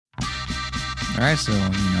Alright, so,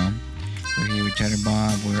 we're here with Cheddar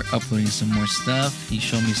Bob. We're uploading some more stuff. He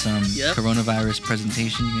showed me some coronavirus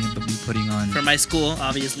presentation you're going to be putting on. For my school,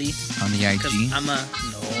 obviously. On the IG. No,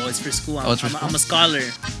 it's for school. It's for school? I'm a scholar.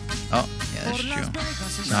 Oh, yeah, that's true.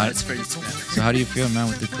 It's for Instagram. So how do you feel, man,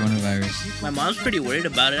 with the coronavirus? My mom's pretty worried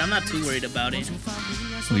about it. I'm not too worried about it.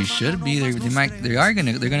 We should be. They're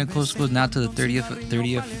gonna close schools now to the 30th with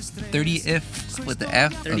the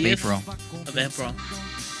F 30th of April. Of April.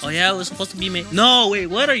 Oh yeah, it was supposed to be May. No, wait,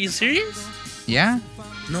 what? Are you serious? Yeah.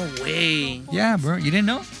 No way. Yeah, bro. You didn't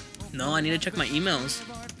know? No, I need to check my emails.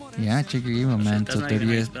 Yeah, check your email, man. That's So not even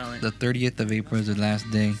how you 30th, spell it. the 30th of April is the last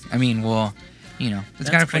day. I mean, well, it's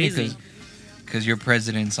kind of funny crazy. because your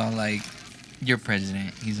president's all like, your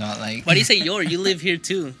president. He's all like. Why do you say your? You live here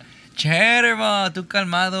too. Chévere, tú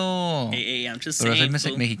calmado. Hey, I'm just Pero saying.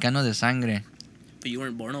 soy mexicano de sangre. But you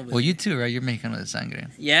weren't born over Well, there. you too, right? You're mexicano de sangre.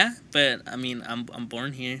 Yeah, but I mean, I'm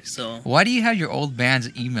born here, so. Why do you have your old band's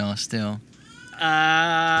email still?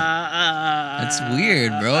 That's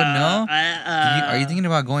weird, bro. No? Are you thinking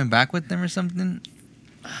about going back with them or something?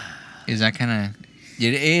 Is that kind of...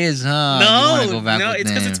 It is, huh? You wanna go back with it's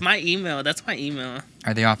because them. it's my email. That's my email.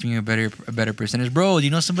 Are they offering you a better percentage? Bro, do you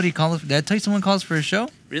know somebody called... Did I tell you someone calls for a show?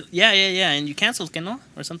 Really? Yeah. And you canceled, no?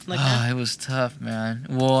 Or something like that? It was tough, man.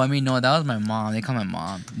 Well, I mean, no, that was my mom. They call my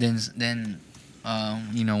mom. Then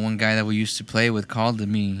one guy that we used to play with called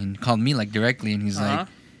me like directly, and he's like,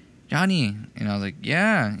 Johnny. And I was like,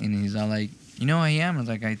 yeah. And he's all like, you know who I am? I was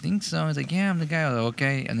like, I think so. He's like, yeah, I'm the guy. I was like,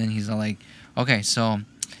 okay. And then he's all like, okay, so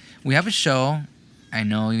we have a show. I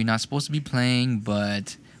know you're not supposed to be playing,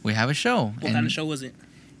 but we have a show. What kind of show was it?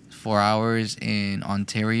 4 hours in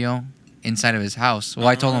Ontario, inside of his house. Well,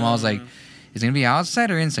 I told him, I was like, is it going to be outside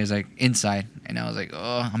or inside? He's like, inside. And I was like,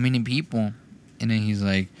 oh, how many people? And then he's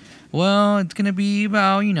like, well, it's going to be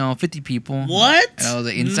about, 50 people. What? And I was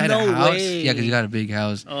like, inside No a house? way. Yeah, because you got a big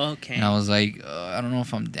house. Okay. And I was like, I don't know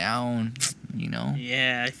if I'm down,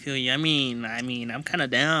 Yeah, I feel you. I mean, I'm kind of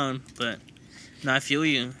down, but no, I feel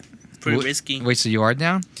you. Pretty risky. Wait, so you are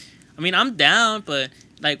down? I mean, I'm down, but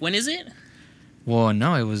like, when is it? Well,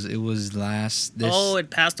 no, it was It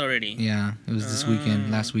passed already. Yeah, it was this weekend,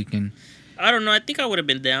 last weekend. I don't know. I think I would have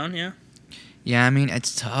been down. Yeah. Yeah, I mean,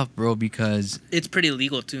 it's tough, bro, because... It's pretty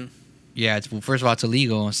illegal, too. Yeah, first of all, it's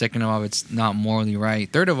illegal. Second of all, it's not morally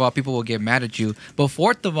right. Third of all, people will get mad at you. But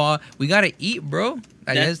fourth of all, we gotta eat, bro.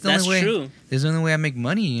 That's the only way. True. That's the only way I make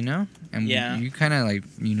money, And Yeah. you kind of like,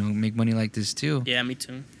 make money like this too. Yeah, me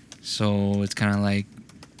too. So it's kind of like,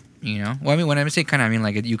 Well, I mean, when I say kind of, I mean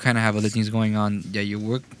like you kind of have other things going on that you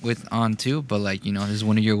work on too. But like, this is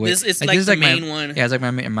one of your ways. This is the main my, one. Yeah, it's like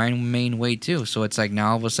my main way too. So it's like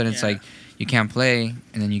now all of a sudden it's like you can't play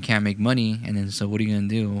and then you can't make money and then so what are you gonna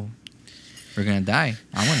do? We're gonna die.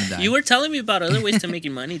 I'm gonna die. You were telling me about other ways to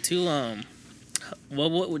making money too.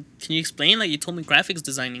 What can you explain? Like you told me graphics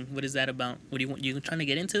designing. What is that about? What do you want? You trying to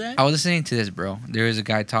get into that? I was listening to this, bro. There is a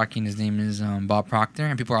guy talking. His name is Bob Proctor,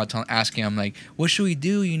 and people are asking him like, "What should we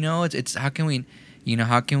do? It's how can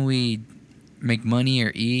we make money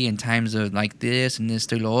or eat in times of like this and this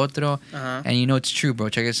to lo otro?" And it's true, bro.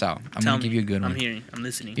 Check this out. I'm gonna give you a good one. I'm hearing. I'm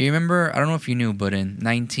listening. You remember? I don't know if you knew, but in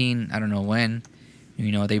I don't know when,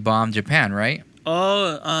 they bombed Japan, right?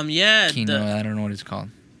 Oh, yeah. I don't know what it's called.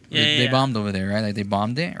 Yeah, they bombed over there, right? Like they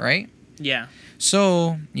bombed it, right? Yeah.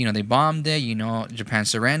 So, they bombed it, Japan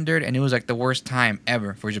surrendered, and it was like the worst time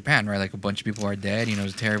ever for Japan, right? Like a bunch of people are dead, it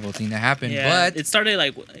was a terrible thing that happened. Yeah, but it started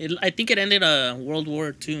I think it ended World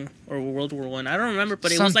War II or World War I. I don't remember,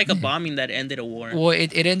 but it was like a bombing that ended a war. Well,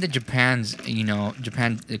 it ended Japan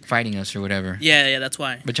like, fighting us or whatever. Yeah, that's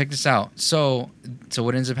why. But check this out. So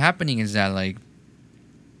what ends up happening is that like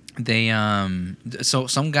they so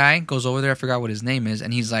some guy goes over there, I forgot what his name is,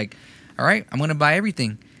 and he's like, all right, I'm gonna buy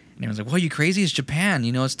everything. And I was like, well, you crazy? It's Japan,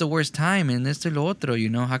 it's the worst time, and this to lo otro,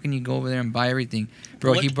 how can you go over there and buy everything?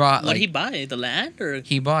 Bro, he brought what did he buy? The land or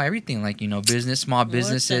he bought everything, like small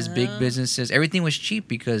businesses, big businesses, everything was cheap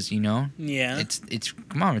because Yeah. it's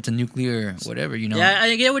come on, it's a nuclear whatever, Yeah,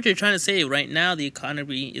 I get what you're trying to say. Right now the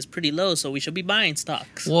economy is pretty low, so we should be buying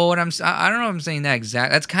stocks. Well, I don't know if I'm saying that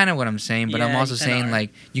exact. That's kind of what I'm saying, but I'm also saying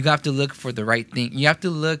like you have to look for the right thing. You have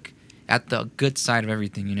to look at the good side of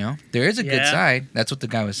everything, There is a good side. That's what the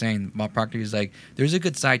guy was saying. Bob Proctor is like, there's a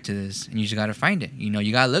good side to this, and you just got to find it.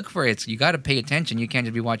 You got to look for it. You got to pay attention. You can't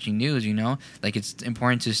just be watching news, Like, it's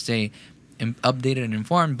important to stay updated and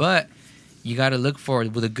informed, but you got to look for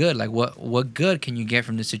it with a good. Like, what good can you get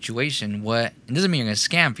from the situation? It doesn't mean you're going to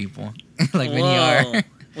scam people. Like, when you are.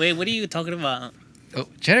 Wait, what are you talking about? Oh,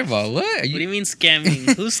 Cheddar Ball, what? What do you mean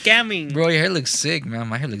scamming? Who's scamming? Bro, your hair looks sick, man.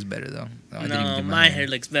 My hair looks better, though. I No, didn't even do my hair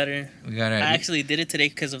looks better. I actually did it today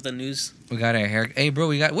because of the news. We got our hair. Hey, bro,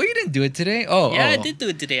 you didn't do it today? Oh, yeah, I did do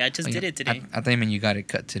it today. I just did it today. I thought you meant you got it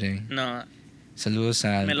cut today. No.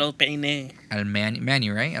 Saludos Me lo peiné. al Manny,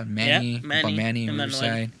 right? Al Manny. Yeah, Manny.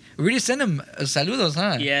 Riverside. We already sent him saludos,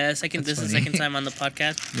 huh? Yeah, this is the second time on the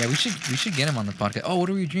podcast. Yeah, we should get him on the podcast. Oh, what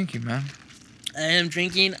are you drinking, man? I am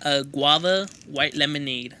drinking a guava white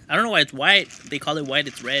lemonade. I don't know why it's white. They call it white.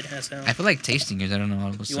 It's red. I feel like tasting it. I don't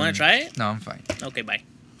know. You want to try it? No, I'm fine. Okay, bye.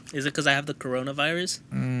 Is it because I have the coronavirus?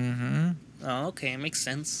 Mm-hmm. Oh, okay. It makes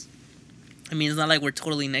sense. I mean, it's not like we're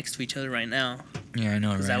totally next to each other right now. Yeah, I know,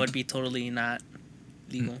 right? Because that would be totally not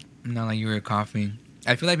legal. Not like you were coughing.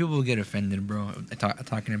 I feel like people will get offended, bro,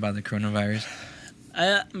 talking about the coronavirus.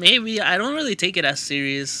 Maybe. I don't really take it as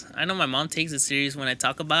serious. I know my mom takes it serious when I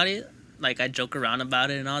talk about it. Like, I joke around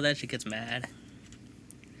about it and all that. She gets mad.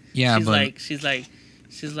 Yeah, she's like,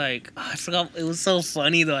 oh, I forgot. It was so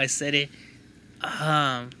funny, though. I said it.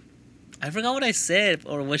 I forgot what I said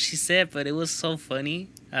or what she said, but it was so funny.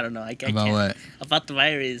 I don't know. I can't. About what? About the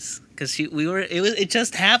virus. Because it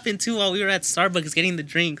just happened, too, while we were at Starbucks getting the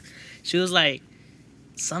drink. She was like,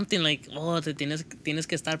 something like, oh, tienes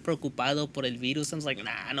que estar preocupado por el virus. I was like,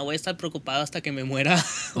 nah, no voy a estar preocupado hasta que me muera.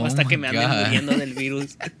 O hasta que me ande muriendo del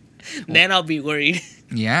virus. Then I'll be worried.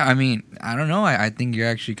 Yeah, I mean, I don't know. I think you're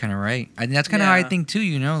actually kind of right. I think that's kind of how I think too.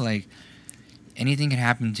 You know, like anything can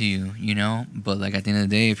happen to you. You know, but like at the end of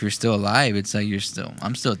the day, if you're still alive, it's like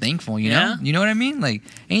I'm still thankful. You know, you know what I mean? Like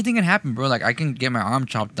anything can happen, bro. Like I can get my arm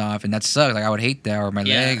chopped off, and that sucks. Like I would hate that, or my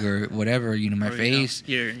leg, or whatever. You know, my face.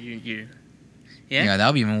 Yeah, that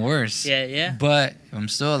would be even worse. Yeah. But if I'm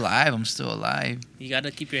still alive, I'm still alive. You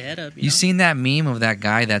gotta keep your head up. You seen that meme of that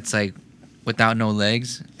guy that's like without no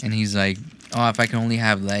legs, and he's like, oh, if I can only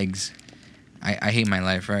have legs, I hate my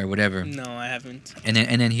life, right? Whatever. No, I haven't. And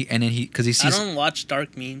then he because he sees. I don't watch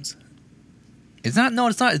dark memes. It's not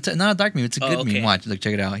a dark meme. It's a good meme. Watch, look,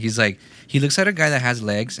 check it out. He's like, he looks at a guy that has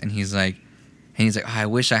legs, and he's like, oh, I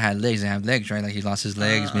wish I had legs. I have legs, right? Like he lost his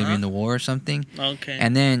legs maybe in the war or something. Okay.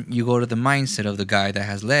 And then you go to the mindset of the guy that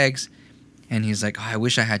has legs, and he's like, oh, I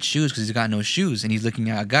wish I had shoes because he's got no shoes, and he's looking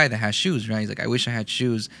at a guy that has shoes, right? He's like, I wish I had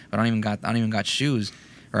shoes, but I don't even got shoes,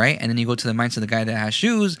 right? And then you go to the mindset of the guy that has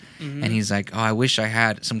shoes, and he's like, oh, I wish I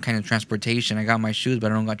had some kind of transportation. I got my shoes,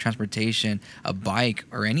 but I don't got transportation, a bike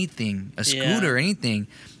or anything, a scooter or anything.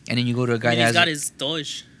 And then you go to a guy that has got his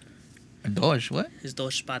Dodge. A Dodge, what? His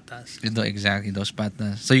dos patas. Exactly, dos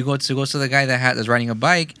patas. So you go to the guy that's riding a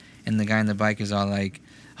bike, and the guy on the bike is all like,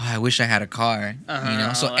 oh, I wish I had a car. You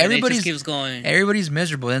know, so everybody keeps going. Everybody's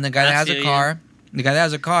miserable. Then the guy that has a car, like,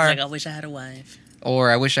 I wish I had a wife.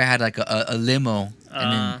 Or I wish I had like a limo.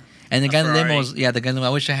 And the guy in the limo's, the guy in the limo,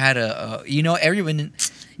 I wish I had everyone.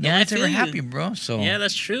 No one's ever happy, bro. So yeah,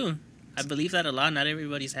 that's true. I believe that a lot. Not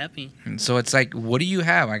everybody's happy. So it's like, what do you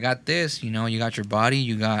have? I got this. You know, you got your body.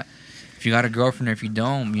 If you got a girlfriend or if you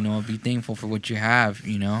don't, you know, be thankful for what you have.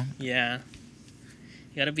 You know. Yeah.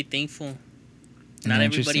 You gotta be thankful. Not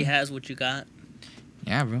everybody has what you got.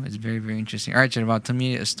 Yeah, bro. It's very, very interesting. All right, Chad, tell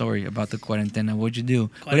me a story about the cuarentena. What'd you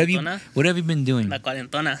do? What have you been doing? La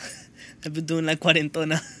cuarentona. I've been doing la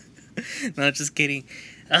cuarentona. No, just kidding.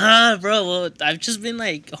 Bro, well, I've just been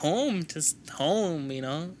like home, you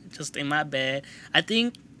know, just in my bed. I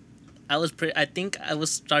think I was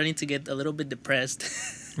starting to get a little bit depressed.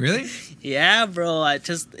 Really? Yeah, bro. I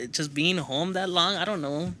just being home that long, I don't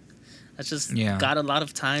know. I just got a lot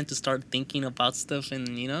of time to start thinking about stuff,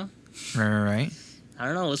 and you know. Right. I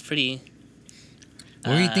don't know. It was pretty.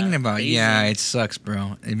 What were you thinking about? Crazy. Yeah, it sucks,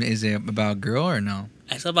 bro. Is it about a girl or no?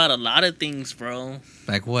 It's about a lot of things, bro.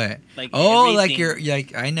 Like what? Like everything. Like you're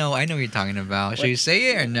like I know what you're talking about. Should you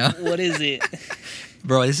say it or no? What is it?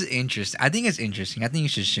 Bro, this is interesting. I think it's interesting. I think you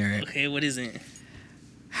should share it. Okay, what is it?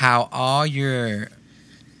 How all your,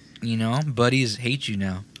 buddies hate you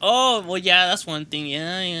now. Oh, well, yeah, that's one thing.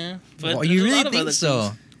 Yeah. But well, you really think so?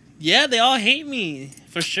 Things. Yeah, they all hate me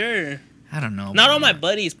for sure. I don't know. Not all my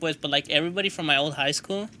buddies, pues, but like everybody from my old high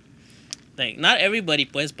school. Like not everybody,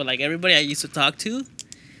 pues, but like everybody I used to talk to.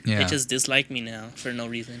 Yeah. They just dislike me now for no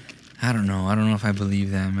reason. I don't know. I don't know if I believe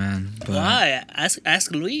that, man. But why?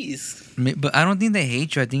 Ask Luis. But I don't think they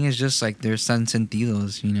hate you. I think it's just like they're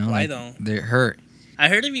sentidos, you know? Why like, though? They're hurt. I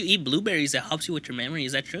heard if you eat blueberries, that helps you with your memory.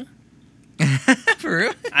 Is that true? For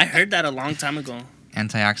real? I heard that a long time ago.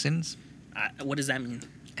 Antioxidants? What does that mean?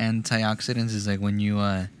 Antioxidants is like when you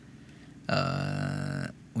anti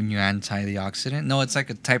the oxidant. No, it's like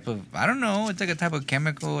a type of, I don't know. It's like a type of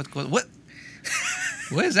chemical. What?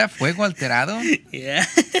 What is that? Fuego alterado? Yeah.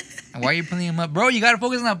 Why are you pulling them up, bro? You gotta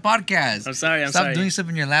focus on that podcast. I'm sorry. Stop doing stuff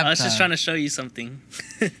in your laptop. I was just trying to show you something.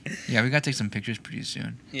 Yeah, we gotta take some pictures pretty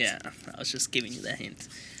soon. Yeah, I was just giving you that hint.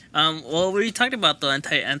 What were you talking about? The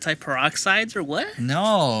anti peroxides or what?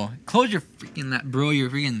 No, close your freaking bro. Your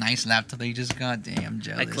freaking nice laptop that you just got. Damn, I'm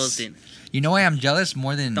jealous. I closed it. You know why I'm jealous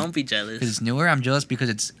more than? Don't be jealous. Because it's newer. I'm jealous because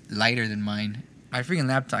it's lighter than mine. My freaking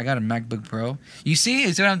laptop. I got a MacBook Pro. You see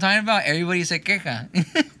what I'm talking about? Everybody say queja.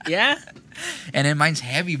 Yeah. And then mine's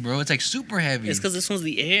heavy, bro. It's like super heavy. It's because this one's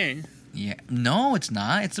the Air. Yeah. No, it's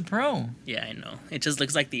not. It's a Pro. Yeah, I know. It just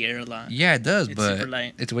looks like the Air a lot. Yeah, it does, it's but super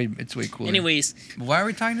light. it's way cooler. Anyways, why are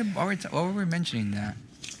we talking about? Why were we mentioning that?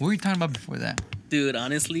 What were we talking about before that? Dude,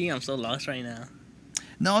 honestly, I'm so lost right now.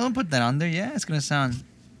 No, don't put that on there. Yeah, it's gonna sound.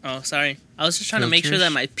 Oh, sorry. I was just trying to make sure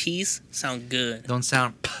that my P's sound good. Don't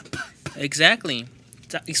sound. Exactly.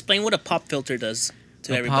 Explain what a pop filter does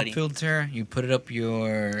to everybody. Pop filter. You put it up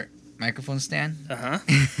your microphone stand.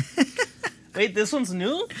 Wait, this one's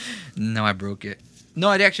new? No, I broke it. No,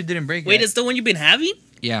 I actually didn't break it. Wait, it's the one you've been having?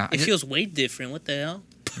 Yeah. It feels way different. What the hell?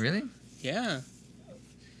 Really? Yeah.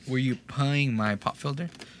 Were you pulling my pop filter?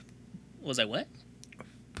 Was I what?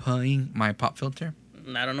 Pulling my pop filter?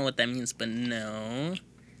 I don't know what that means, but no.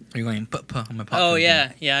 Are you going puh on my pop filter? Oh,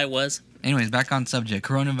 yeah. Yeah, I was. Anyways, back on subject.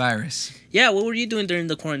 Coronavirus. Yeah, what were you doing during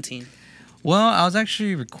the quarantine? Well, I was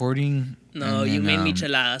actually recording. No, you made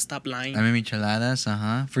micheladas. Stop lying. I made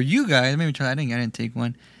micheladas, For you guys, I made micheladas. I didn't take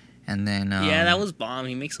one. And then... yeah, that was bomb.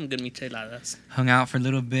 He makes some good micheladas. Hung out for a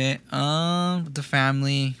little bit. With the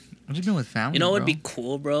family. I've just been with family, You know what would be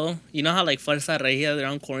cool, bro? You know how, like, Fuerza Regia, they're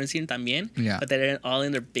on quarantine también? Yeah. But they're all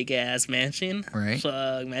in their big-ass mansion? Right.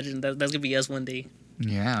 Fuck, imagine that's going to be us one day.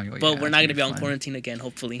 Yeah. But we're not going to be on quarantine again,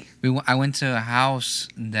 hopefully. I went to a house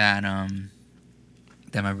that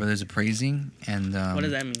my brother's appraising. And what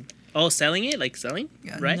does that mean? Oh, selling it? Like selling?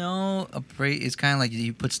 Right? No, it's kind of like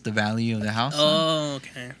he puts the value of the house Oh,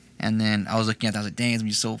 okay. And then I was looking at that. I was like, dang, it's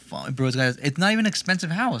going to be so fun. Bro, it's not even an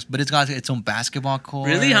expensive house, but it's got its own basketball court.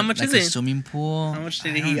 Really? How much is a it? Swimming pool. How much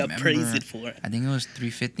did he appraise it for? I think it was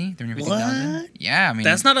 $350,000. What? Yeah, I mean.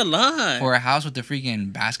 That's not a lot. For a house with a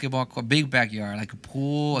freaking basketball court, big backyard, like a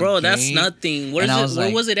pool. Bro, a that's gate. nothing. Where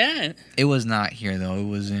was it at? It was not here, though. It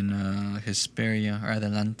was in Hesperia or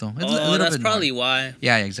Adelanto. That's probably why.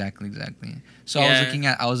 Yeah, exactly. So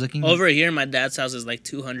yeah. I was looking over here. My dad's house is like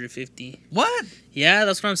 $250. What? Yeah,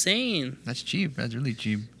 that's what I'm saying. That's cheap. That's really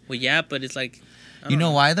cheap. Well, yeah, but it's like. You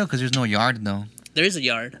know why though? Because there's no yard though. There is a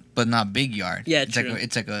yard, but not big yard. Yeah, it's true.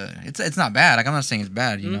 It's not bad. Like I'm not saying it's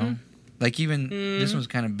bad. You know, like even this one's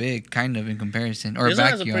kind of big, kind of in comparison, or this a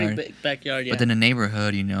backyard. This one has a pretty big backyard. Yeah. But then a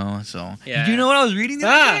neighborhood, you know. So yeah. Did you know what I was reading?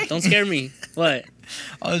 Today? Don't scare me. What?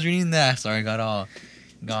 I was reading that. Sorry, I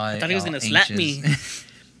thought he was gonna slap me.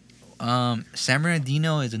 San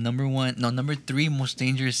Bernardino is the number 3 most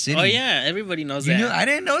dangerous city. Oh yeah, everybody knows that. I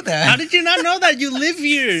didn't know that. How did you not know that? You live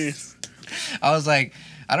here. I was like,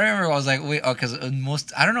 I don't remember. I was like, wait, because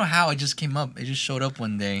I don't know how it just came up. It just showed up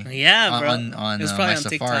one day. Yeah, bro. On it was probably my on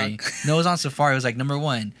Safari. TikTok. No, it was on Safari. It was like number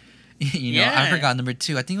 1. You know, yeah. I forgot number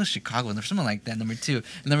 2. I think it was Chicago or something like that. Number 2,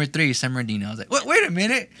 and number 3, San Bernardino. I was like, wait a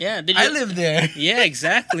minute. Yeah, I live there. Yeah,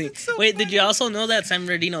 exactly. So wait, did you also know that San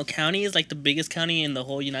Bernardino County is like the biggest county in the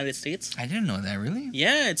whole United States? I didn't know that. Really?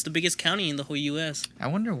 Yeah, it's the biggest county in the whole U.S. I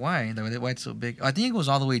wonder why. Why it's so big. I think it goes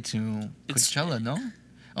all the way to Coachella. No.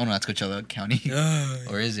 Oh no, that's Coachella County.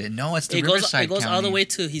 Or is it? No, it's the Riverside County. It goes all the way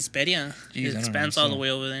to Hesperia. Jeez, it expands all the way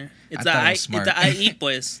over there. It's smart. the IE,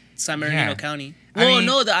 pues, San Bernardino County. Well,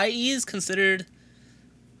 no, the IE is considered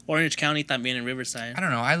Orange County también in Riverside. I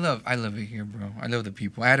don't know. I love it here, bro. I love the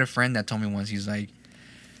people. I had a friend that told me once. He's like,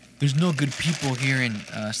 "There's no good people here in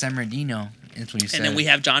San Bernardino." That's what he said. And then we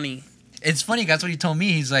have Johnny. It's funny. That's what he told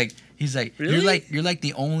me. He's like, really? you're like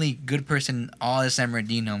the only good person in all of San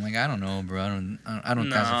Bernardino. I'm like, I don't know, bro. I don't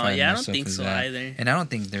classify myself I don't think as so that. either. And I don't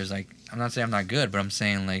think there's like, I'm not saying I'm not good, but I'm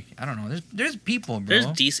saying like, I don't know. There's people, bro. There's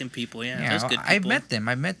decent people. Yeah. There's good people. I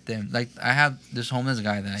met them. Like I have this homeless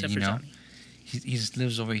guy that Except you know. Johnny. He just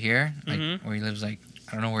lives over here, like where he lives. Like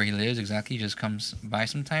I don't know where he lives exactly. He just comes by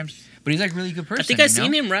sometimes, but he's like a really good person. I think I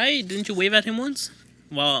seen him. Right? Didn't you wave at him once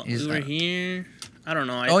while we were here? I don't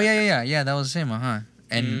know. Yeah. That was him,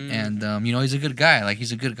 And you know, he's a good guy. Like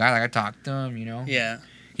he's a good guy. Like I talked to him. You know. Yeah.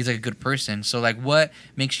 He's like a good person. So like, what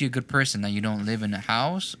makes you a good person? That you don't live in a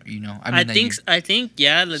house? You know. I think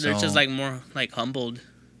they're just like more like humbled.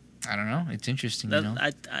 I don't know. It's interesting. You know.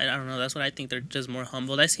 I don't know. That's what I think. They're just more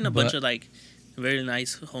humbled. I've seen a bunch of like very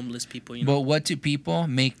nice homeless people, you know. But what do people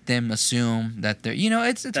make them assume that they're, you know,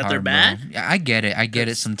 it's that hard, they're bad? Bro. Yeah, I get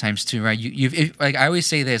it sometimes too, right? Like I always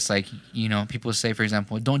say this, like, you know, people say, for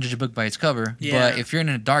example, don't judge a book by its cover. Yeah. But if you're in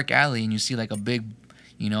a dark alley and you see like a big,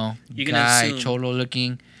 You're guy, gonna assume. cholo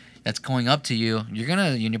looking, that's going up to you, when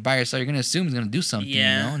you're by yourself, you're gonna assume he's gonna do something,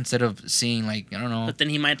 instead of seeing I don't know. But then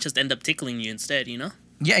he might just end up tickling you instead,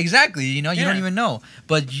 Yeah, exactly. You don't even know.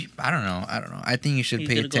 But I don't know. I think you should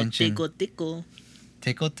pay attention. Go tickle,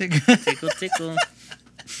 tickle. tickle, tickle, tickle.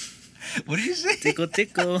 What did you say? Tickle,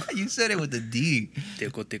 tickle. You said it with a D.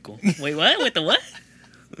 Tickle, tickle. Wait, what? With the what?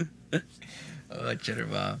 Oh, Cheddar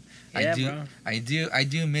Bob. Yeah, bro. I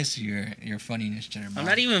do miss your funniness, Cheddar Bob. I'm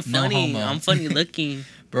not even funny. I'm funny looking.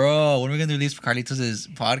 Bro, when are we gonna release Carlitos'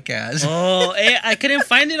 podcast? Oh, hey, I couldn't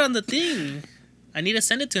find it on the thing. I need to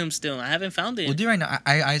send it to him still. I haven't found it. We'll do it right now.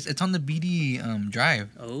 It's on the BD drive.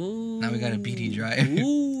 Oh. Now we got a BD drive.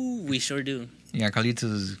 Ooh, we sure do. Yeah,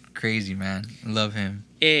 Carlitos is crazy, man. Love him.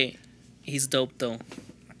 Hey, he's dope though.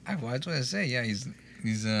 That's what I say. Yeah, he's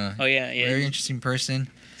oh yeah. Very interesting person.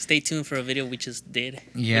 Stay tuned for a video we just did.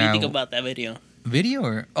 Yeah. What do you think about that video? Video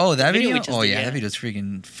or that video? Oh yeah, that video's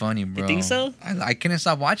freaking funny, bro. You think so? I couldn't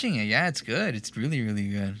stop watching it. Yeah, it's good. It's really, really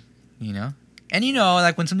good. And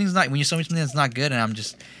like when you show me something that's not good, and I'm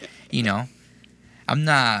just, I'm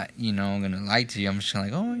not, gonna lie to you. I'm just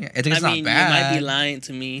like, oh yeah, I think it's not bad. You might be lying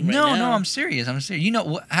to me. Right No, now. I'm serious. You know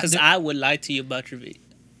what? Because I would lie to you about your video.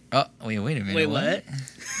 Oh wait a minute. Wait, what?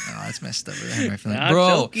 Oh, that's messed up. I feel like, I'm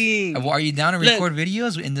bro, joking. Are you down to record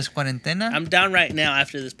videos in this quarantena? I'm down right now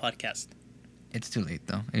after this podcast. It's too late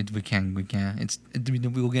though. We can't. We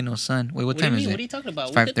will get no sun. Wait, what time is it? What are you talking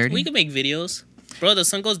about? 5:30. We could make videos. Bro, the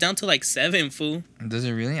sun goes down to like 7, fool. Does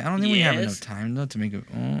it really? I don't think we have enough time though to make it.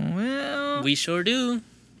 Oh well. We sure do,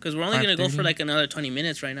 because we're only gonna go for like another 20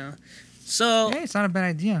 minutes right now. So hey, it's not a bad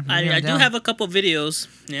idea. I do have a couple videos,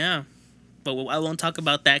 yeah, but I won't talk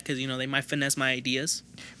about that because they might finesse my ideas.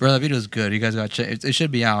 Bro, the video's good. You guys got check. It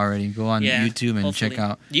should be out already. Go on YouTube and hopefully. check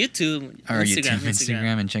out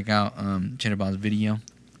Instagram and check out Cheddar Bob's video.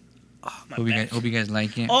 Oh, Hope you guys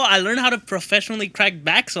like it. Oh, I learned how to professionally crack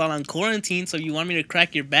backs while on quarantine. So if you want me to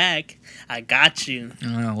crack your back, I got you. I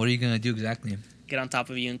don't know. What are you gonna do exactly? Get on top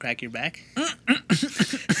of you and crack your back.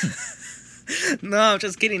 No, I'm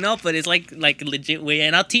just kidding. No, but it's like a legit way,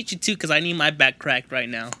 and I'll teach you too because I need my back cracked right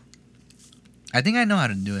now. I think I know how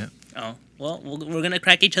to do it. Oh well, we're gonna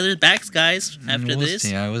crack each other's backs, guys. After this,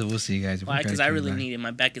 we'll see you guys. Why? Because I really need it. My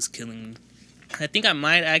back is killing me. I think I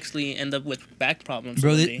might actually end up with back problems.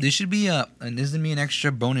 Bro, this should be and this is gonna be an extra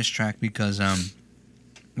bonus track because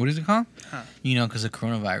what is it called? Huh. Because of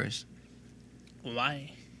coronavirus.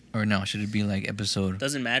 Why? Or no, should it be like episode?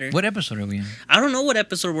 Doesn't matter. What episode are we in? I don't know what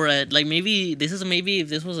episode we're at. Like maybe if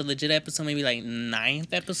this was a legit episode, maybe like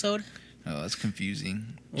 9th episode. Oh, that's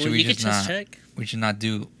confusing. Well, you could just check. We should not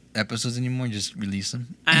do episodes anymore. Just release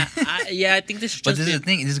them. Yeah, I think this. But this is the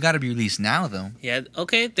thing. This has got to be released now, though. Yeah.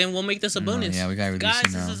 Okay, then we'll make this a bonus. Yeah, we gotta release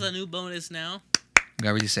it now. Guys, this is a new bonus now. We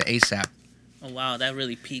gotta release it ASAP. Oh wow, that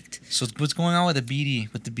really peaked. So what's going on with the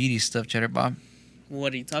BD stuff, Cheddar Bob?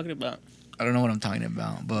 What are you talking about? I don't know what I'm talking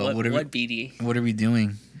about, but what BD? What are we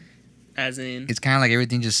doing? As in, it's kind of like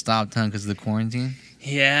everything just stopped, huh? Because of the quarantine.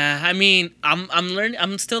 Yeah, I mean,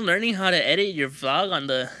 I'm still learning how to edit your vlog on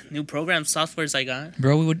the new program softwares I got.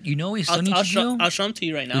 Bro, we still need to do. I'll show them to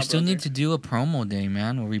you right now. We still need to do a promo day,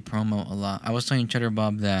 man, where we promote a lot. I was telling Cheddar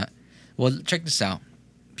Bob that. Well, check this out,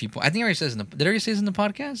 people. I think I already says did I already say this in the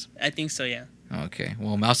podcast? I think so, yeah. Okay,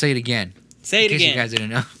 well, I'll say it again. Say it again. In case you guys didn't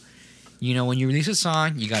know. When you release a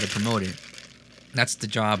song, you got to promote it. That's the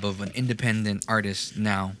job of an independent artist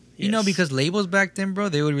now. Yes. Because labels back then, bro,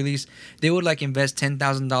 they would like invest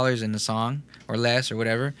 $10,000 in a song or less or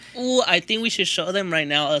whatever. Ooh, I think we should show them right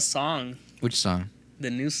now a song. Which song?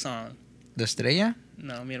 The new song. The Estrella?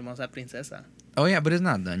 No, Mi Hermosa Princesa. Oh, yeah, but it's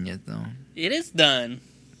not done yet, though. It is done.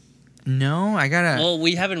 No, I gotta... Well,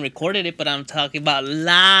 we haven't recorded it, but I'm talking about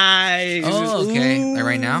live. Oh, okay. Ooh, like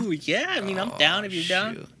right now? Yeah, I mean, I'm down if you're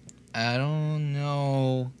down. I don't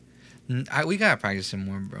know. We gotta practice it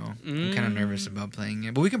more, bro. I'm kind of nervous about playing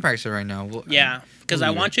it, but we can practice it right now. Because I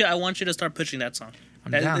want you to start pushing that song.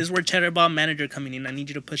 This is where Cheddar Bob Manager coming in. I need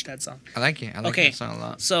you to push that song. I like it. I like that song a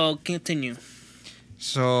lot. So continue.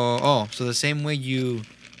 So the same way you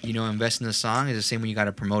invest in a song is the same way you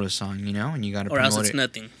gotta promote a song, and you gotta promote it. Or else it's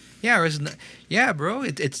nothing. Yeah, bro.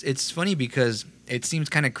 It's funny because it seems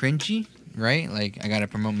kind of cringy. Right? Like, I gotta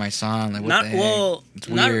promote my song. Like, what the heck? Well, it's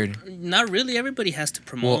weird. Not really. Everybody has to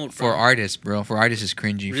promote. Well, for artists, bro. For artists, it's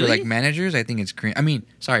cringy. Really? For, like, managers, I think it's cringy. I mean,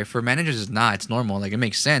 sorry. For managers, it's not. It's normal. Like, it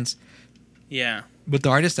makes sense. Yeah. But the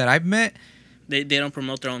artists that I've met... They don't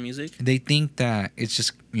promote their own music? They think that it's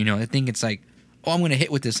just... they think it's like, oh, I'm gonna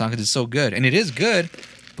hit with this song because it's so good. And it is good,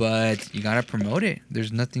 but you gotta promote it.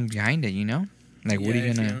 There's nothing behind it, Like, what are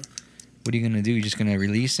you gonna... What are you gonna do? You're just gonna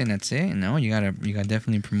release it and that's it? No, you gotta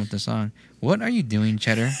definitely promote the song. What are you doing,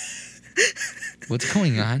 Cheddar? What's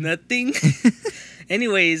going on? Nothing.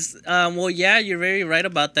 Anyways, well, yeah, you're very right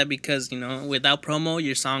about that because, you know, without promo,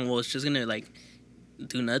 your song, well, it's just gonna, like,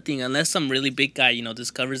 do nothing. Unless some really big guy, you know,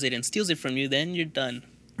 discovers it and steals it from you, then you're done.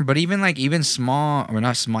 But even small, or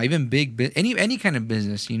not small, even big, any kind of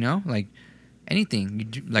business, you know? Like,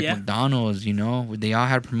 anything. Like McDonald's, you know? They all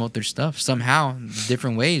had to promote their stuff somehow,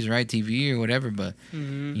 different ways, right? TV or whatever, but,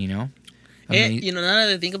 you know? You know, now that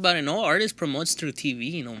I think about it, no artist promotes through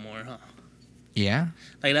TV no more, huh? Yeah.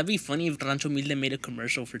 Like, that'd be funny if Rancho Humilde made a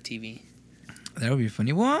commercial for TV. That would be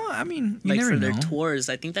funny. Well, I mean, you like never for know. their tours,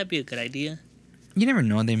 I think that'd be a good idea. You never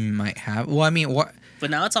know. They might have. Well, I mean, what? But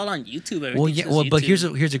now it's all on YouTube. Well, yeah. Well, YouTube. But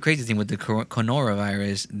here's the crazy thing with the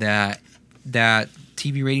coronavirus that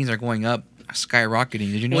TV ratings are going up,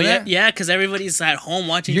 skyrocketing. Did you know that? Yeah, because everybody's at home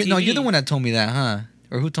watching TV. No, you're the one that told me that, huh?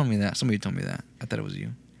 Or who told me that? Somebody told me that. I thought it was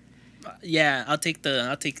you. Yeah, I'll take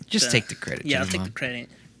the. Take the credit. Yeah, I'll take the credit.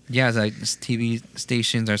 Yeah, it's like TV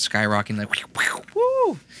stations are skyrocketing, like,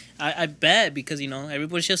 woo! I bet because, you know,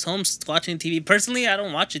 everybody's just home watching TV. Personally, I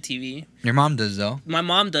don't watch a TV. Your mom does, though. My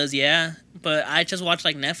mom does, yeah. But I just watch,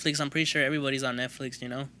 like, Netflix. I'm pretty sure everybody's on Netflix, you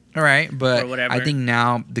know? All right, but I think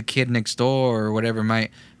now the kid next door or whatever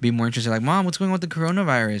might be more interested. Like, Mom, what's going on with the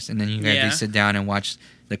coronavirus? And then you guys they sit down and watch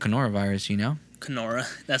the coronavirus, you know? Kenora.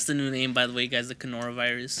 That's the new name, by the way, guys, the Kenora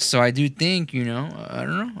virus. So I do think, you know, I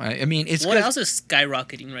don't know. I mean, it's... What else is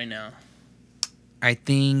skyrocketing right now? I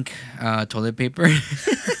think toilet paper.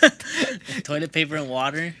 Toilet paper and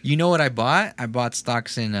water. You know what I bought? I bought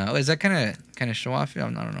stocks in... is that kind of show-off? I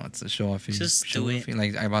don't know. It's a show-off. Just do it.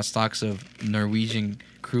 Like, I bought stocks of Norwegian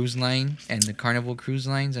Cruise Line and the Carnival Cruise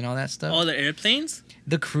Lines and all that stuff. Oh, the airplanes?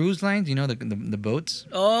 The cruise lines, you know, the boats.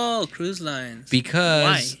 Oh, cruise lines.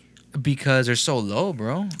 Because... Why? Because they're so low,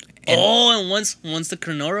 bro. And once the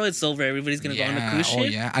Kenora is over, everybody's gonna go on the cruise ship. Oh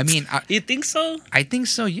yeah, I mean, you think so? I think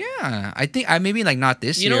so. Yeah, I think maybe like not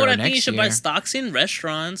this year. You know what I think you should buy stocks in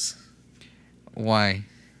restaurants. Why?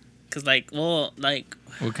 Cause what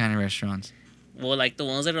kind of restaurants? Well, like the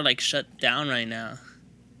ones that are like shut down right now.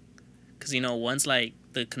 Cause you know once like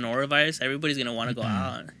the Kenora virus, everybody's gonna want to go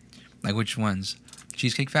out. Like which ones?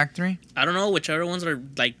 Cheesecake Factory? I don't know whichever ones are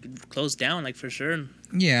like closed down, like for sure.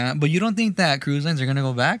 Yeah, but you don't think that cruise lines are gonna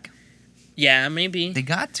go back? Yeah, maybe. They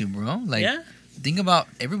got to, bro. Like, think about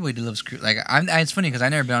everybody loves cruise. Like, it's funny because I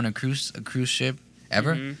never been on a cruise ship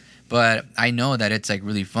ever, but I know that it's like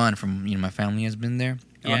really fun. From my family has been there.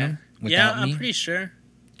 Yeah, I'm pretty sure.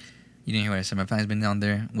 You didn't hear what I said. My family's been down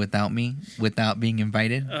there without me, without being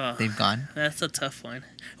invited. Oh, they've gone. That's a tough one.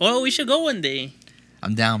 Well, we should go one day.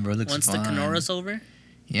 I'm down, bro. It looks once fun. The Kenora's over.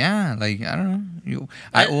 Yeah, like I don't know.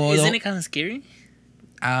 Isn't it kind of scary?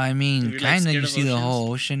 I mean, kind of. You see the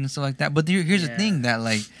whole ocean and stuff like that. But here's the thing that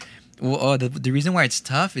like, the reason why it's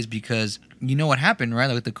tough is because you know what happened, right?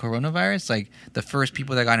 Like with the coronavirus, like the first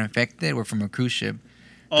people that got infected were from a cruise ship.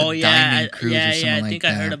 Oh Diamond Cruise or something I think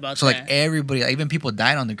I heard about that. So like everybody, like, even people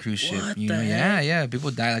died on the cruise ship. What you the know, heck? yeah, people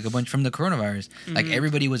died like a bunch from the coronavirus. Like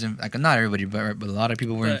everybody was like not everybody, but a lot of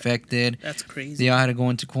people were infected. That's crazy. They all had to go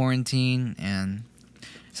into quarantine, and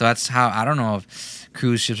so that's how I don't know if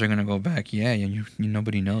cruise ships are gonna go back. Yeah,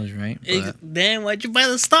 nobody knows, right? Then why'd you buy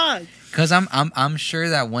the stock? Because I'm sure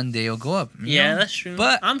that one day it'll go up. Yeah, that's true.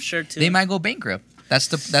 But I'm sure too. They might go bankrupt. That's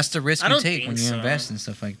the risk you take when you invest in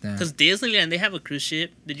stuff like that. Because Disneyland, they have a cruise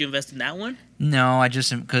ship. Did you invest in that one? No, I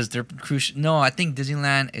just because they're cruise. No, I think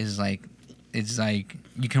Disneyland is like, it's like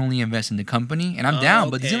you can only invest in the company, and I'm down.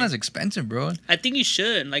 But Disneyland's expensive, bro. I think you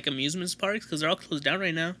should like amusement parks because they're all closed down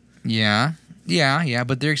right now. Yeah,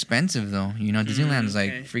 but they're expensive though. Disneyland's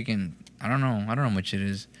like freaking. I don't know how much it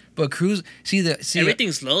is. But cruise,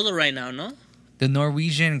 everything's low though right now, no? The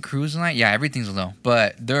Norwegian cruise line, yeah, everything's low,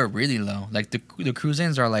 but they're really low. Like the cruise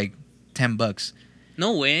lines are like $10.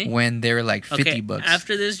 No way. When they're like $50.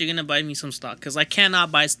 After this, you're gonna buy me some stock because I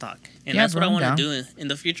cannot buy stock, and that's what I want to do in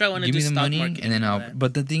the future. I want to do stock money, market, and then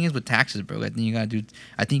But the thing is with taxes, bro. I think you gotta do.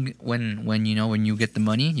 I think when you get the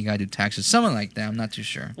money, you gotta do taxes. Something like that. I'm not too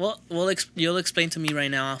sure. Well, you'll explain to me right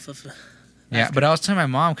now off of. Yeah, but I was telling my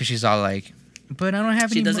mom because she's all like, but I don't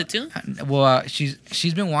have any. She does it too. Well, she's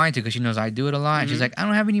been wanting to because she knows I do it a lot. And she's like, I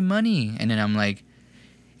don't have any money, and then I'm like,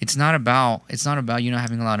 it's not about you not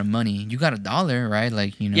having a lot of money. You got $1, right?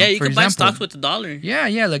 Like Yeah, you can buy stocks with $1.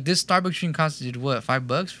 Yeah. Like this Starbucks drink costed what,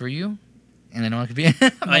 $5 for you, and then I could be. I'm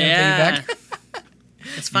not gonna pay you back.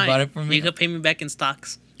 It's fine. You bought it for me. You can pay me back in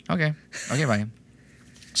stocks. Okay, bye.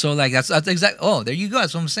 So like that's exact. Oh, there you go.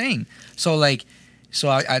 That's what I'm saying. So like. So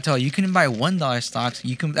I tell you can buy $1 stocks.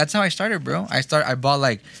 You can. That's how I started, bro. I bought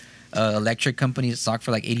like electric company stock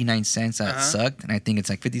for like 89 cents that sucked, and I think it's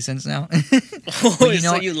like 50 cents now.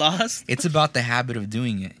 So you lost? It's about the habit of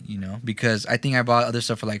doing it, because I think I bought other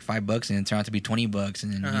stuff for like $5 and it turned out to be $20,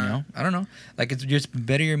 and then I don't know, like it's just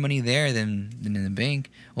better your money there than in the bank.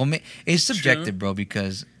 Well, it's subjective, bro,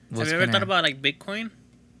 because have you ever thought about like Bitcoin?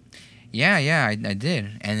 Yeah, I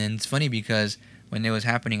did, and then it's funny because when it was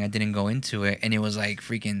happening, I didn't go into it, and it was like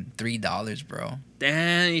freaking $3, bro.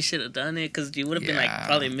 Damn, you should have done it because you would have been like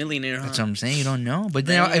probably a millionaire. Huh? That's what I'm saying. You don't know, but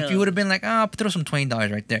then if you would have been like, I'll throw some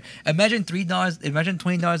 $20 right there. Imagine $3. Imagine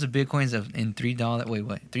 $20 of bitcoins in $3. Wait,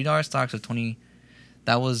 what? $3 stocks of 20.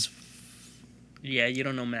 That was. Yeah, you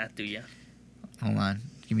don't know math, do you? Hold on,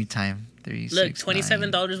 give me time. Look,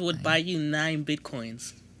 $27 would buy you 9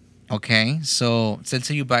 bitcoins. Okay, so let's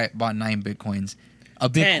say you bought 9 bitcoins. A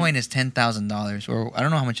Bitcoin is $10,000, or I don't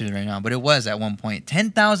know how much it is right now, but it was at one point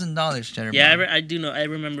 $10,000. Cheddar. Yeah, I do know. I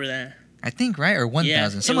remember that. I think right or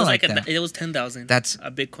 1,000, something like that. It was 10,000. That's a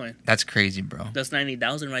Bitcoin. That's crazy, bro. That's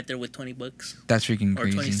 90,000 right there with $20. That's freaking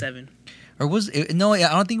crazy. Or 27. Or was it? No, I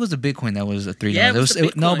don't think it was a Bitcoin that was a $3. Yeah,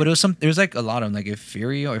 no, but it was some. There was like a lot of like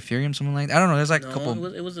Ethereum, something like that. I don't know. There's like a couple.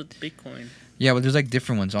 It was a Bitcoin. Yeah, but there's like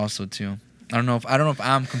different ones also too. I don't know if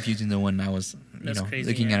I'm confusing the one I was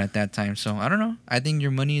looking at that time. So I don't know. I think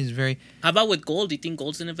your money is very. How about with gold? Do you think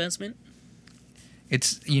gold's an investment?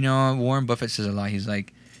 It's Warren Buffett says a lot. He's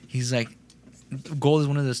like, gold is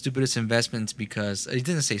one of the stupidest investments because he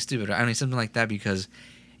didn't say stupid. I mean something like that because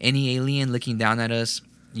any alien looking down at us,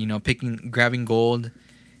 grabbing gold,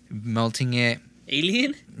 melting it.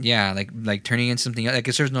 Alien? Yeah, like turning into something else. Like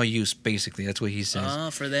it serves no use. Basically, that's what he says.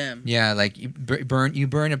 Oh, for them. Yeah, like you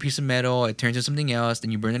burn a piece of metal, it turns into something else,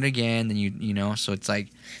 then you burn it again, then so it's like.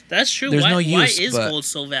 That's true. There's no use. Why is gold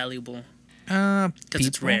so valuable? Because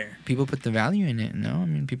it's rare. People put the value in it. No, I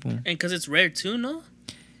mean people. And because it's rare too, no.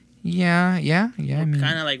 Yeah. I mean,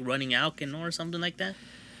 kind of like running out, or something like that.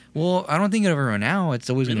 Well, I don't think it'll ever run out. It's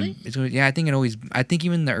always really? Yeah, I think it always. I think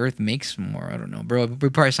even the Earth makes more. I don't know, bro. We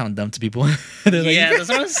probably sound dumb to people. Yeah, that's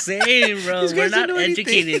what I'm saying, bro. We're not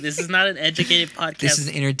educated. This is not an educated podcast. This is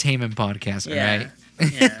an entertainment podcast, all right?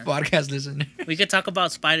 Yeah. Podcast listener. We could talk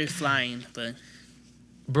about spiders flying, but.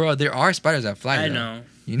 Bro, there are spiders that fly. I know.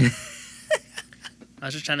 I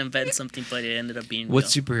was just trying to invent something, but it ended up being. What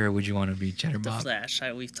superhero would you want to be, Cheddar Bob? The Flash.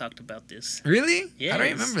 We've talked about this. Really? Yes. I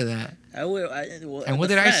don't remember that. I will. And what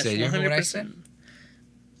did I say? You remember what I said?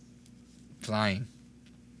 Flying.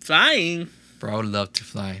 Flying? Bro, I would love to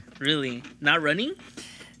fly. Really? Not running?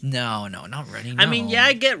 No, not running. No. I mean, yeah,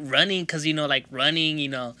 I get running because, like running,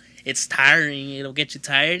 it's tiring. It'll get you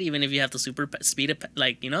tired even if you have the super speed,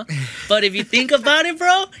 But if you think about it,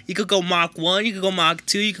 bro, you could go Mach 1, you could go Mach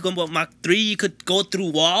 2, you could go Mach 3, you could go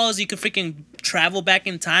through walls, you could freaking travel back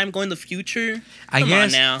in time, go in the future. Come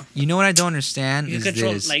on now. You know what I don't understand you is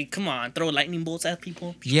control, this. come on, throw lightning bolts at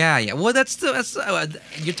people. Yeah. Well, that's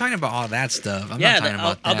you're talking about all that stuff. I'm not talking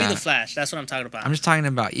about that. I'll be the Flash. That's what I'm talking about. I'm just talking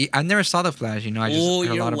about. I never saw the Flash. I just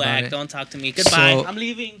heard a lot about it. Don't talk to me. Goodbye. I'm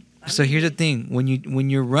leaving. So here's the thing: when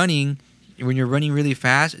you're running really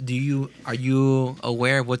fast, are you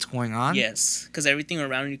aware of what's going on? Yes, because everything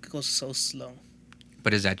around you goes so slow.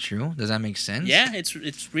 But is that true? Does that make sense? Yeah, it's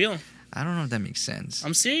real. I don't know if that makes sense.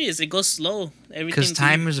 I'm serious. It goes slow. Because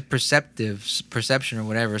time is a perception or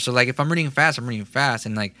whatever. So like if I'm running fast,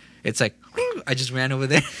 and like it's like I just ran over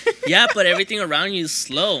there. Yeah, but everything around you is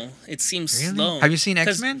slow. It seems slow. Have you seen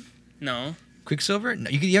X-Men? No. Quicksilver? No,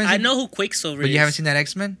 you haven't I know who Quicksilver is. But you haven't seen that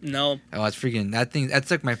X-Men? No. Oh, it's freaking that thing.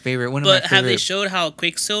 That's like my favorite. But have they showed how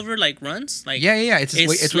Quicksilver runs? Yeah. It's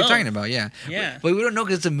what we're talking about. Yeah. Yeah. But we don't know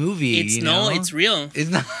because it's a movie. It's real. It's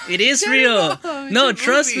not. It is real. No,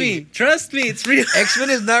 trust me. Trust me. It's real.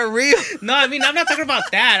 X-Men is not real. No, I mean I'm not talking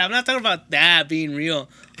about that. I'm not talking about that being real.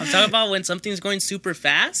 I'm talking about when something's going super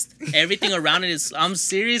fast, everything around it is. I'm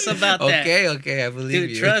serious about that. Okay, I believe you.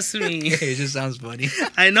 Dude, trust me. It just sounds funny.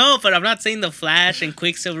 I know, but I'm not saying the Flash and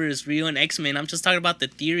Quicksilver is real and X-Men. I'm just talking about the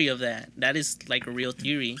theory of that. That is like a real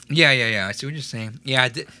theory. Yeah. I see what you're saying. Yeah,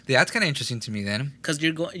 that's kind of interesting to me then. Because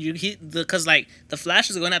the Flash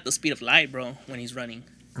is going at the speed of light, bro, when he's running.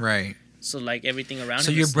 Right. So everything around.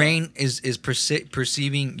 So your brain is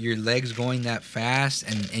perceiving your legs going that fast,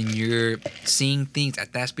 and you're seeing things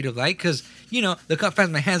at that speed of light. Because look how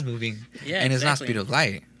fast my hand's moving. Yeah, and it's not speed of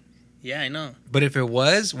light. Yeah, I know. But if it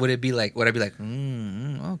was, would it be like? Would I be like,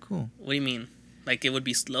 oh, cool? What do you mean? Like it would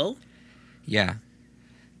be slow? Yeah.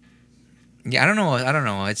 Yeah, I don't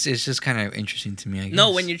know. It's just kind of interesting to me. I guess.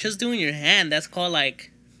 No, when you're just doing your hand, that's called I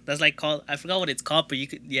forgot what it's called, but you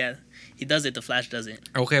could he does it. The Flash does it.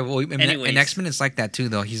 Okay, well, in X-Men it's like that too,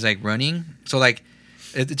 though. He's like running, so like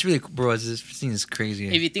It's really, bro. This scene is crazy.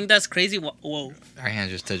 If you think that's crazy, whoa. Our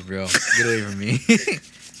hands just touched, bro. Get away from me.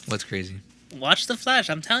 What's crazy? Watch The Flash.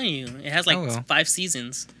 I'm telling you, it has like 5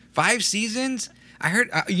 seasons. 5 seasons? I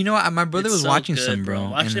heard. You know what? My brother was watching good, some, bro.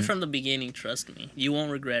 Watch it from the beginning. Trust me, you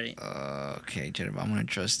won't regret it. Okay, Cheddar, I'm gonna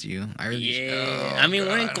trust you. I really. Yeah. I mean,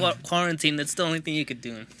 we're in quarantine. That's the only thing you could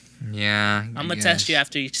do. Yeah. I'm gonna test you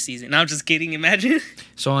after each season. No, I'm just kidding. Imagine.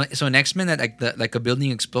 So in X-Men, that like a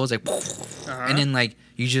building explodes, like, and then like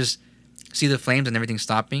you just see the flames and everything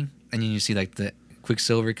stopping, and then you see like the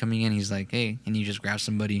Quicksilver coming in. He's like, hey, and you just grab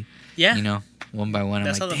somebody. Yeah. You know, one by one.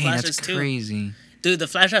 That's I'm like, how the dang, Flash that's is too. crazy. Dude, the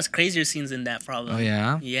Flash has crazier scenes in that, probably. Oh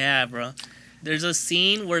yeah. Yeah, bro. There's a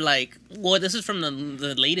scene where like, well, this is from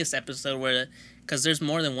the latest episode where, because there's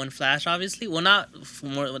more than one Flash, obviously. Well, not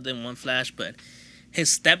more than one Flash, but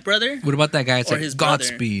his stepbrother. What about that guy? It's like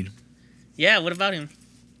Godspeed. Yeah, what about him?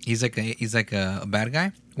 He's like a bad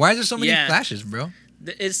guy. Why is there so many Flashes, bro?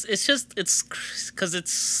 It's because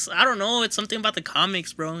it's I don't know. It's something about the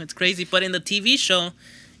comics, bro. It's crazy. But in the TV show,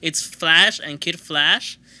 it's Flash and Kid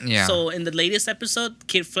Flash. Yeah. So in the latest episode,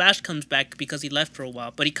 Kid Flash comes back because he left for a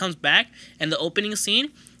while. But he comes back, and the opening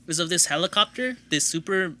scene is of this helicopter. This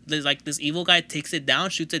evil guy takes it down,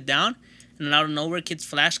 shoots it down, and then out of nowhere, Kid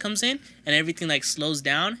Flash comes in, and everything like slows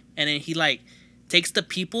down, and then he like takes the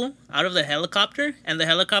people out of the helicopter, and the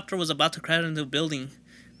helicopter was about to crash into a building,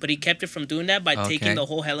 but he kept it from doing that by taking the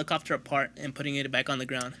whole helicopter apart and putting it back on the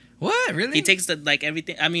ground. What? Really? He takes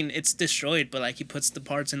everything. I mean, it's destroyed, but like he puts the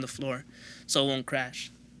parts in the floor so it won't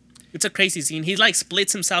crash. It's a crazy scene. He like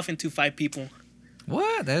splits himself into 5 people.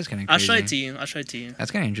 What? That is kind of crazy. I'll show it to you.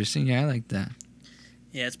 That's kind of interesting. Yeah, I like that.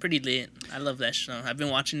 Yeah, it's pretty lit. I love that show. I've been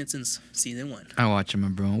watching it since season 1. I watch it, my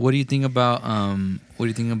bro. What do you think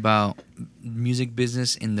about music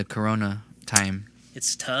business in the Corona time?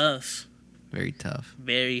 It's tough. Very tough.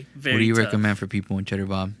 Very, very. What do you tough. recommend for people in Cheddar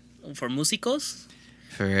Bob? For músicos?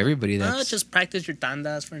 For everybody, that's just practice your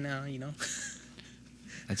tandas for now. You know.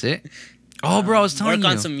 That's it. Oh, bro, I was telling you.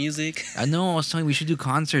 Work on some music. I know. I was telling you we should do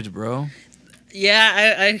concerts, bro.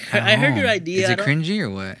 Yeah, I heard your idea. Is it cringy or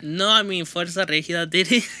what? No, I mean Fuerza Regida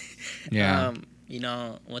did it. Yeah. You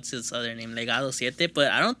know, what's his other name? Legado 7,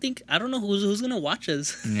 but I don't know who's gonna watch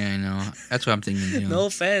us. Yeah, I know. That's what I'm thinking too. No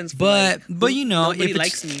offense. But you know,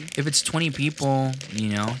 if it's 20 people, you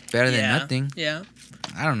know, better than nothing. Yeah.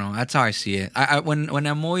 I don't know. That's how I see it. When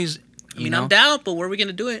I'm always I'm down, but where are we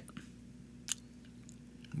gonna do it?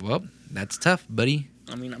 Well, that's tough, buddy.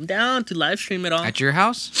 I mean, I'm down to live stream it all. At your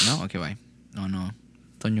house? No? Okay, why? Oh, no.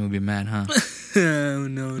 Tonyo would be mad, huh?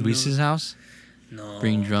 No. Luis's house? No.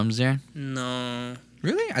 Bring drums there? No.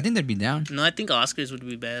 Really? I think they'd be down. No, I think Oscar's would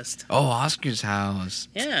be best. Oh, Oscar's house.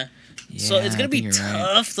 Yeah. So it's going to be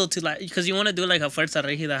tough, though, to because you want to do like a Fuerza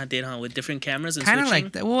Regida did, huh? With different cameras and kind of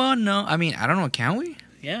like that. Well, no. I mean, I don't know. Can we?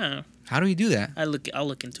 Yeah. How do we do that? I'll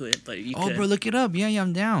look into it, but you could. Bro, look it up. Yeah,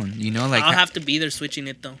 I'm down. You know, like I'll have to be there switching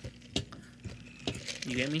it though.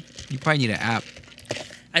 You get me? You probably need an app.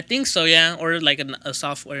 I think so, yeah, or like a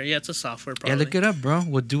software. Yeah, it's a software. Probably. Yeah, look it up, bro.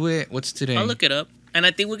 We'll do it. What's today? I'll look it up, and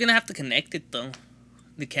I think we're gonna have to connect it though,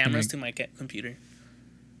 the cameras to my computer.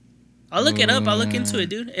 I'll look it up. I'll look into it,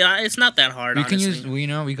 dude. It's not that hard. We honestly. can use.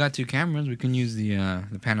 We we got 2 cameras. We can use the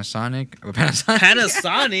Panasonic.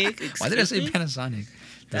 Panasonic. Why did I say Panasonic?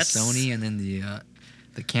 That's Sony and then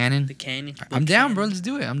the Canon. The Canon. I'm down, bro. Let's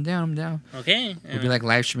do it. I'm down. Okay. We'll be like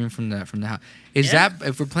live streaming from the house. Is that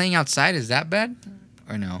if we're playing outside? Is that bad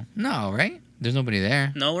or no? No, right? There's nobody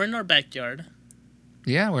there. No, we're in our backyard.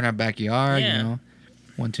 Yeah, we're in our backyard. Yeah. You know,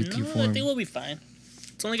 1, 2, 3, 4. I think we'll be fine.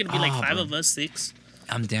 It's only gonna be like 5 of us, 6.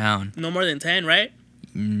 I'm down. No more than 10, right?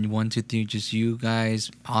 1, 2, 3, just you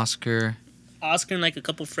guys, Oscar and like a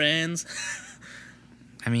couple friends.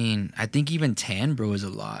 I mean, I think even 10, bro, is a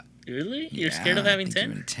lot. Really? You're scared of having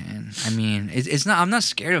 10? Even 10. I mean, it's not. I'm not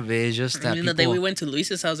scared of it. It's just that the day we went to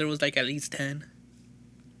Luis's house, there was like at least 10.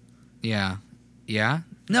 Yeah.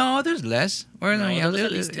 No, there's less. Or No, like,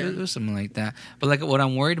 it was something like that. But like, what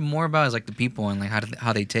I'm worried more about is like the people and like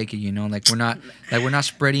how they take it. You know, like we're not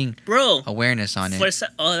spreading awareness on it.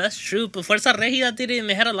 That's true. But Fuerza Regida did it, and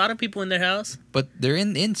they had a lot of people in their house. But they're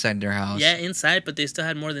inside their house. Yeah, inside, but they still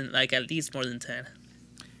had at least more than 10.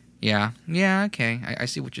 Yeah, okay. I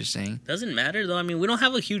see what you're saying. Doesn't matter though. I mean, we don't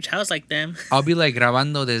have a huge house like them. I'll be like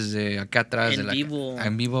grabando desde acá atrás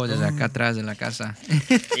en vivo desde acá atrás de la casa.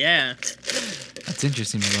 Yeah. That's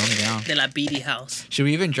interesting, bro. I'm down. De la Beatty house. Should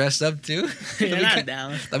we even dress up too? You're not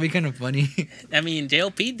down. That'd be kind of funny. I mean,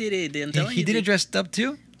 JLP did it. He did it dressed up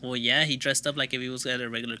too? Well, yeah, he dressed up like if he was at a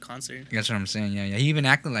regular concert. That's what I'm saying. Yeah. He even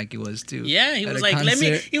acted like it was too. Yeah, he was like,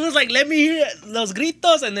 let me hear los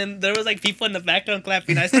gritos, and then there was like people in the background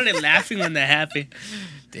clapping. I started laughing when that happened.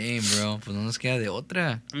 Damn, bro. Pues no nos queda de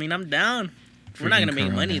otra. I mean, I'm down. We're not gonna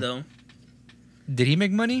make money though. Did he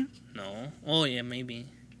make money? No. Oh yeah, maybe.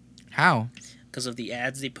 How? Because of the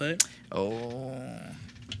ads they put. Oh.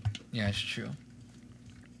 Yeah, it's true.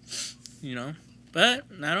 You know, but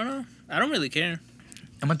I don't know. I don't really care.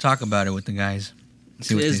 I'm gonna talk about it with the guys.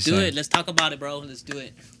 See what Let's do it. Let's talk about it, bro. Let's do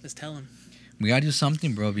it. Let's tell them. We gotta do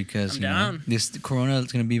something, bro, because I'm down. This Corona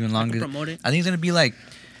is gonna be even longer. Promote it. I think it's gonna be like,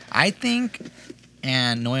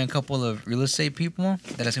 and knowing a couple of real estate people,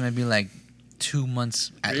 that it's gonna be like 2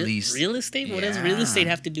 months at least. Real estate? Yeah. What does real estate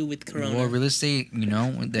have to do with Corona? Well, real estate,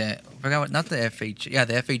 I forgot what. Not the FHA. Yeah,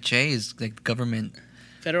 the FHA is like government.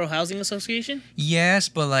 Federal Housing Association? Yes,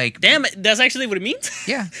 but like... Damn, that's actually what it means?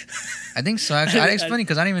 Yeah. I think so. Actually, it's funny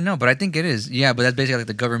because I don't even know, but I think it is. Yeah, but that's basically like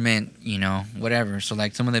the government, whatever. So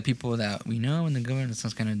like some of the people that we know in the government, it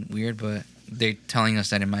sounds kind of weird, but they're telling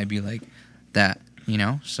us that it might be like that,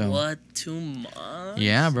 so... What, 2 months?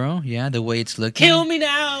 Yeah, bro. Yeah, the way it's looking. Kill me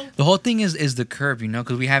now! The whole thing is the curve,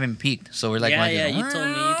 because we haven't peaked. So we're like... Yeah, you told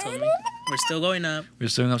me. We're still going up. We're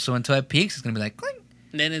still going up. So until it peaks, it's going to be like... Clink.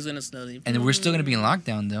 Then it's gonna slowly. And we're still gonna be in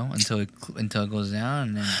lockdown though until it goes down.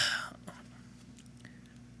 And then...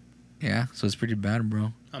 Yeah, so it's pretty bad,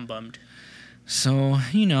 bro. I'm bummed. So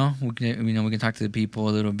we can talk to the people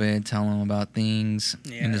a little bit, tell them about things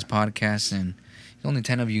in this podcast, and there's only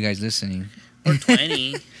 10 of you guys listening, or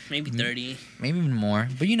 20, maybe 30, maybe even more.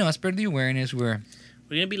 But spread the awareness. We're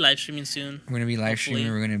gonna be live streaming soon. We're gonna be live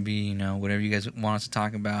streaming. We're gonna be, whatever you guys want us to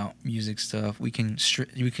talk about, music stuff. We can I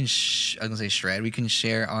was gonna say shred. We can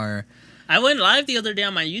share our. I went live the other day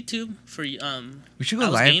on my YouTube for We should go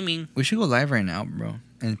live. Gaming. We should go live right now, bro,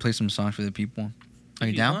 and play some songs for the people. Are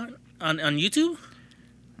you down? On YouTube?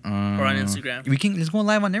 Or on Instagram? Let's go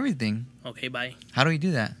live on everything. Okay, bye. How do we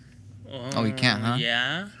do that? We can't, huh?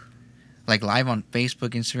 Yeah. Like live on Facebook,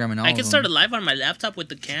 Instagram, and all. I can start a live on my laptop with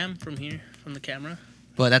the cam from the camera.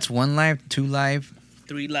 But that's 1 live, 2 live,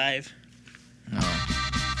 3 live. No.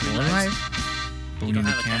 4 live. But we need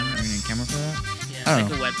a camera. We need a camera for that. Yeah,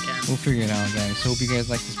 like a webcam. We'll figure it out, guys. So hope you guys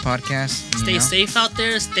like this podcast. Stay safe out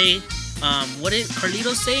there. Stay. What did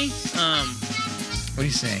Carlitos say? What do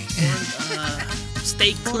you say?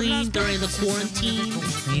 Stay clean during the quarantine.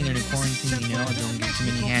 Clean during the quarantine, don't give too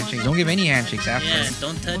many handshakes. Don't give any handshakes after. Yeah,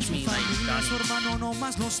 don't touch me like Johnny.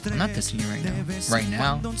 I'm not touching you right now. Right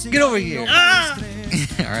now? Get over here.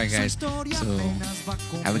 Alright, guys. So,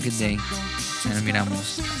 have a good day. Y nos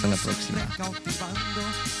miramos. Hasta la próxima.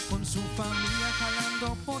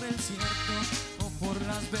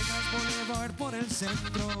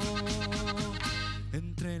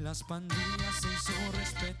 Entre las pandillas se hizo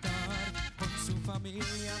respetar, con su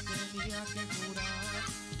familia tenía que jurar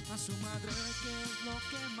a su madre que es lo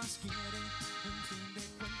que más quiere.